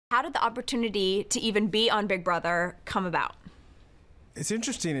How did the opportunity to even be on Big Brother come about? It's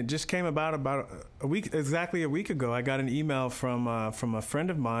interesting. It just came about exactly a week ago. I got an email from a friend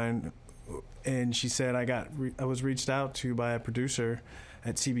of mine, and she said I was reached out to by a producer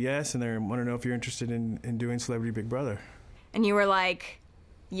at CBS, and they want to know if you're interested in doing Celebrity Big Brother. And you were like,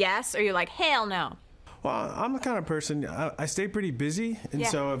 yes, or you're like, hell no? Well, I'm the kind of person, I stay pretty busy, and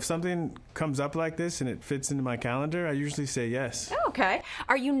so if something comes up like this and it fits into my calendar, I usually say yes. Oh, okay.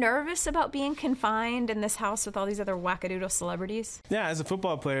 Are you nervous about being confined in this house with all these other wackadoodle celebrities? Yeah, as a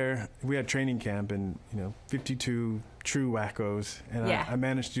football player, we had training camp and, 52 true wackos, and I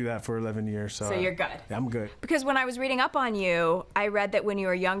managed to do that for 11 years. So you're good. I'm good. Because when I was reading up on you, I read that when you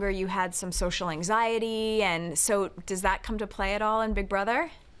were younger, you had some social anxiety, and so does that come to play at all in Big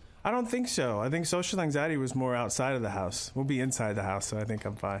Brother? I don't think so. I think social anxiety was more outside of the house. We'll be inside the house, so I think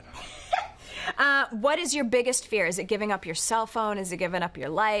I'm fine. What is your biggest fear? Is it giving up your cell phone? Is it giving up your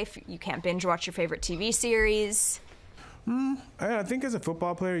life? You can't binge watch your favorite TV series? I think as a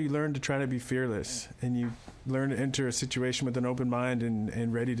football player, you learn to try to be fearless, and you learn to enter a situation with an open mind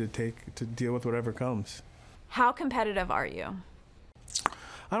and ready to deal with whatever comes. How competitive are you?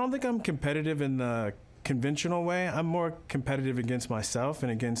 I don't think I'm competitive in the conventional way. I'm more competitive against myself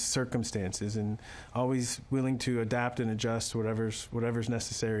and against circumstances, and always willing to adapt and adjust whatever's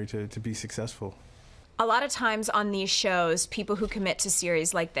necessary to be successful. A lot of times on these shows, people who commit to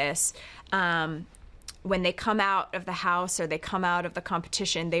series like this, when they come out of the house or they come out of the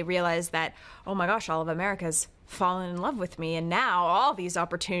competition, they realize that, oh my gosh, all of America's fallen in love with me, and now all these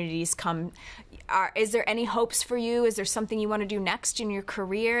opportunities come. Is there any hopes for you? Is there something you want to do next in your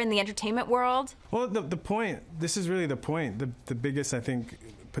career in the entertainment world? Well, the point, this is really the point, the biggest, I think,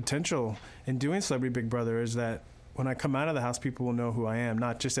 potential in doing Celebrity Big Brother is that when I come out of the house, people will know who I am,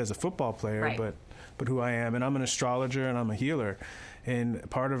 not just as a football player, right, but who I am. And I'm an astrologer and I'm a healer. And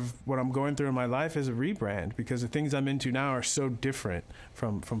part of what I'm going through in my life is a rebrand, because the things I'm into now are so different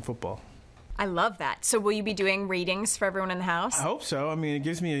from football. I love that. So will you be doing readings for everyone in the house? I hope so. I mean, it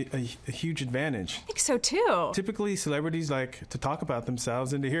gives me a huge advantage. I think so, too. Typically, celebrities like to talk about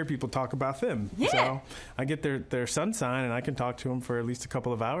themselves and to hear people talk about them. Yeah. So I get their sun sign, and I can talk to them for at least a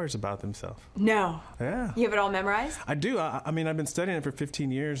couple of hours about themselves. No. Yeah. You have it all memorized? I do. I mean, I've been studying it for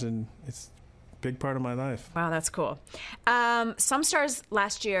 15 years, and it's a big part of my life. Wow, that's cool. Some stars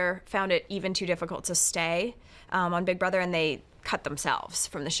last year found it even too difficult to stay on Big Brother, and they cut themselves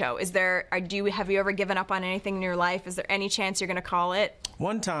from the show. Have you ever given up on anything in your life? Is there any chance you're going to call it?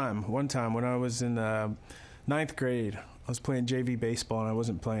 One time when I was in ninth grade, I was playing JV baseball and I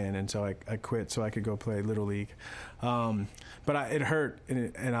wasn't playing, and so I quit so I could go play Little League. But it hurt,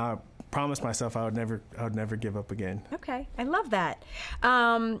 and I promised myself I would never give up again. Okay, I love that.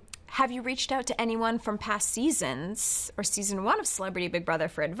 Have you reached out to anyone from past seasons or season 1 of Celebrity Big Brother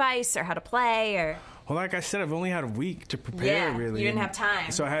for advice or how to play? Or well, like I said, I've only had a week to prepare, really. You didn't have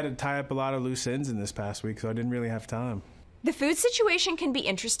time. So I had to tie up a lot of loose ends in this past week, so I didn't really have time. The food situation can be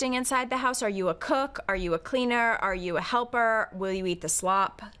interesting inside the house. Are you a cook? Are you a cleaner? Are you a helper? Will you eat the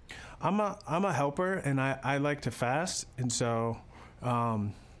slop? I'm a helper, and I like to fast, and so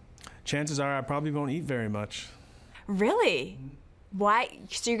chances are I probably won't eat very much. Really? Why?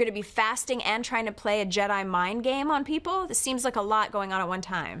 So you're going to be fasting and trying to play a Jedi mind game on people? This seems like a lot going on at one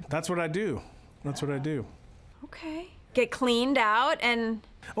time. That's what I do. Okay. Get cleaned out and...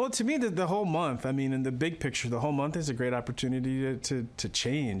 Well, to me, the whole month, I mean, in the big picture, the whole month is a great opportunity to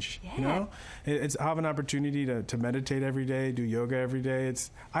change, you know? I have an opportunity to meditate every day, do yoga every day.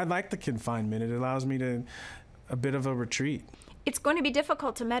 I like the confinement. It allows me a bit of a retreat. It's going to be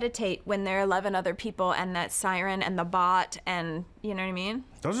difficult to meditate when there are 11 other people and that siren and the bot and, you know what I mean?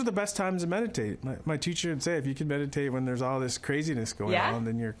 Those are the best times to meditate. My teacher would say if you can meditate when there's all this craziness going on,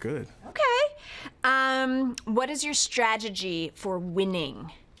 then you're good. Okay. What is your strategy for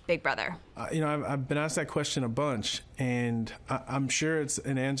winning Big Brother? I've been asked that question a bunch, and I'm sure it's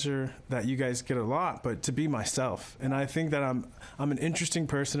an answer that you guys get a lot, but to be myself. And I think that I'm an interesting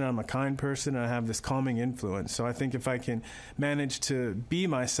person, and I'm a kind person, and I have this calming influence. So I think if I can manage to be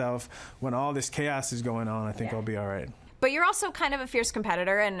myself when all this chaos is going on, I think I'll be all right. But you're also kind of a fierce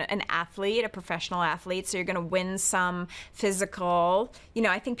competitor and an athlete, a professional athlete, so you're going to win some physical.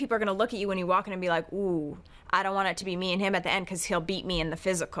 I think people are going to look at you when you walk in and be like, ooh, I don't want it to be me and him at the end because he'll beat me in the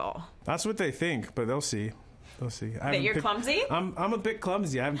physical. That's what they think, but they'll see. They'll see. That you're clumsy? I'm a bit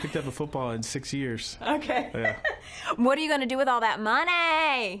clumsy. I haven't picked up a football in 6 years. Okay. Yeah. What are you going to do with all that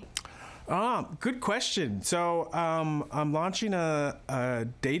money? Good question. So I'm launching a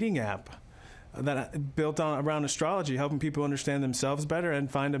dating app built on around astrology, helping people understand themselves better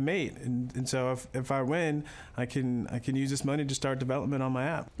and find a mate. And so if I win, I can use this money to start development on my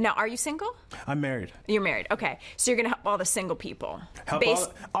app. Now, are you single? I'm married. You're married. Okay, so you're gonna help all the single people.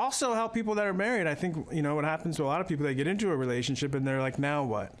 Also help people that are married. I think what happens to a lot of people, they get into a relationship and they're like, now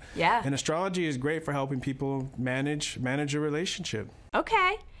what? Yeah. And astrology is great for helping people manage a relationship.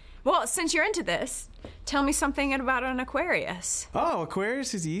 Okay. Well, since you're into this, tell me something about an Aquarius. Oh,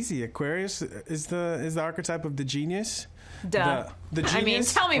 Aquarius is easy. Aquarius is the archetype of the genius. Duh. The genius. I mean,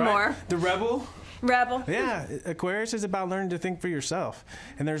 tell me more. The rebel. Rebel. Yeah, Aquarius is about learning to think for yourself.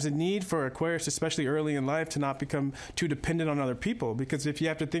 And there's a need for Aquarius, especially early in life, to not become too dependent on other people. Because if you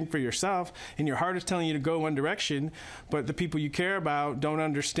have to think for yourself and your heart is telling you to go one direction, but the people you care about don't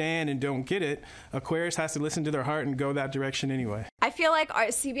understand and don't get it, Aquarius has to listen to their heart and go that direction anyway. I feel like our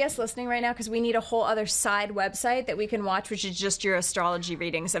CBS listening right now, because we need a whole other side website that we can watch, which is just your astrology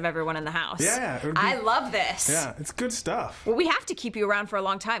readings of everyone in the house. Yeah. I love this. Yeah, it's good stuff. Well, we have to keep you around for a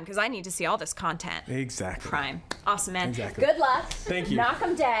long time because I need to see all this content. Exactly. Prime. Awesome, man. Exactly. Good luck. Thank you. Knock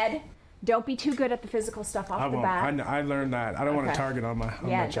them dead. Don't be too good at the physical stuff off the bat. I learned that. I don't want a target on my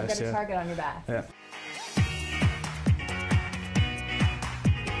chest. Don't get a target on your back. Yeah.